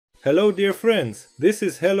Hello dear friends, this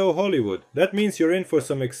is Hello Hollywood. That means you're in for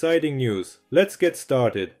some exciting news. Let's get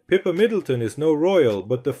started. Pippa Middleton is no royal,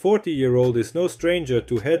 but the 40-year-old is no stranger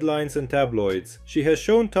to headlines and tabloids. She has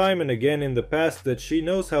shown time and again in the past that she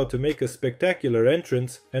knows how to make a spectacular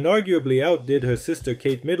entrance and arguably outdid her sister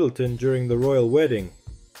Kate Middleton during the royal wedding.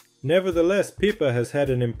 Nevertheless, Pippa has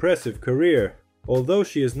had an impressive career. Although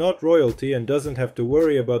she is not royalty and doesn't have to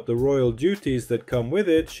worry about the royal duties that come with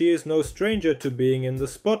it, she is no stranger to being in the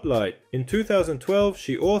spotlight. In 2012,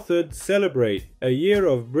 she authored Celebrate, a year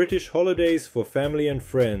of British holidays for family and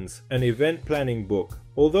friends, an event planning book.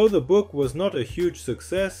 Although the book was not a huge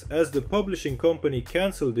success, as the publishing company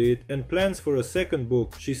cancelled it and plans for a second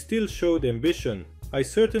book, she still showed ambition. I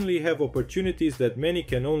certainly have opportunities that many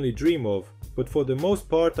can only dream of, but for the most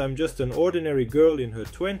part I'm just an ordinary girl in her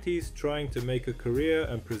 20s trying to make a career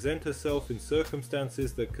and present herself in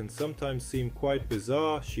circumstances that can sometimes seem quite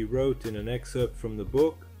bizarre, she wrote in an excerpt from the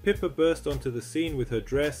book. Pippa burst onto the scene with her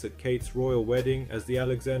dress at Kate's royal wedding as the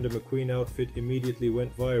Alexander McQueen outfit immediately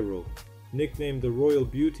went viral. Nicknamed the Royal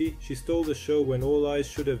Beauty, she stole the show when all eyes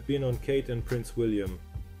should have been on Kate and Prince William.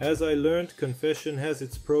 As I learned, confession has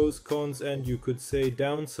its pros, cons and you could say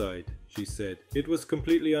downside, she said. It was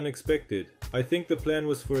completely unexpected. I think the plan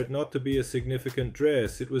was for it not to be a significant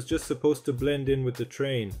dress, it was just supposed to blend in with the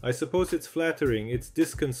train. I suppose it's flattering, it's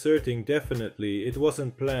disconcerting definitely, it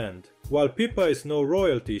wasn't planned. While Pippa is no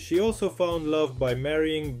royalty, she also found love by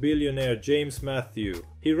marrying billionaire James Matthew.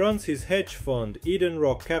 He runs his hedge fund, Eden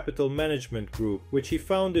Rock Capital Management Group, which he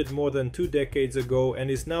founded more than 2 decades ago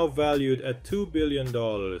and is now valued at $2 billion.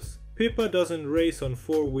 Pippa doesn't race on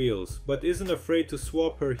 4 wheels, but isn't afraid to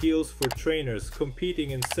swap her heels for trainers,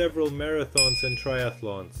 competing in several marathons and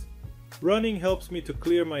triathlons. Running helps me to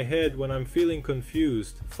clear my head when I'm feeling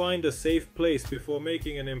confused, find a safe place before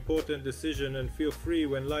making an important decision and feel free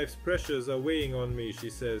when life's pressures are weighing on me, she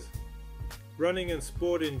says. Running and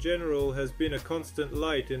sport in general has been a constant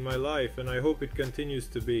light in my life and I hope it continues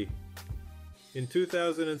to be. In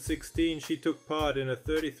 2016 she took part in a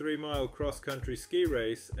 33-mile cross-country ski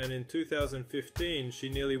race, and in 2015 she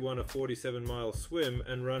nearly won a 47-mile swim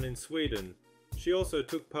and run in Sweden. She also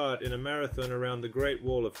took part in a marathon around the Great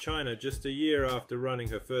Wall of China just a year after running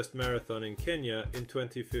her first marathon in Kenya in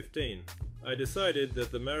 2015. I decided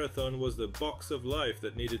that the marathon was the box of life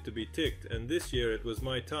that needed to be ticked, and this year it was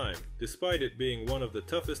my time, despite it being one of the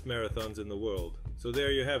toughest marathons in the world. So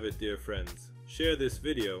there you have it, dear friends. Share this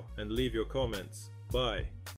video and leave your comments. Bye.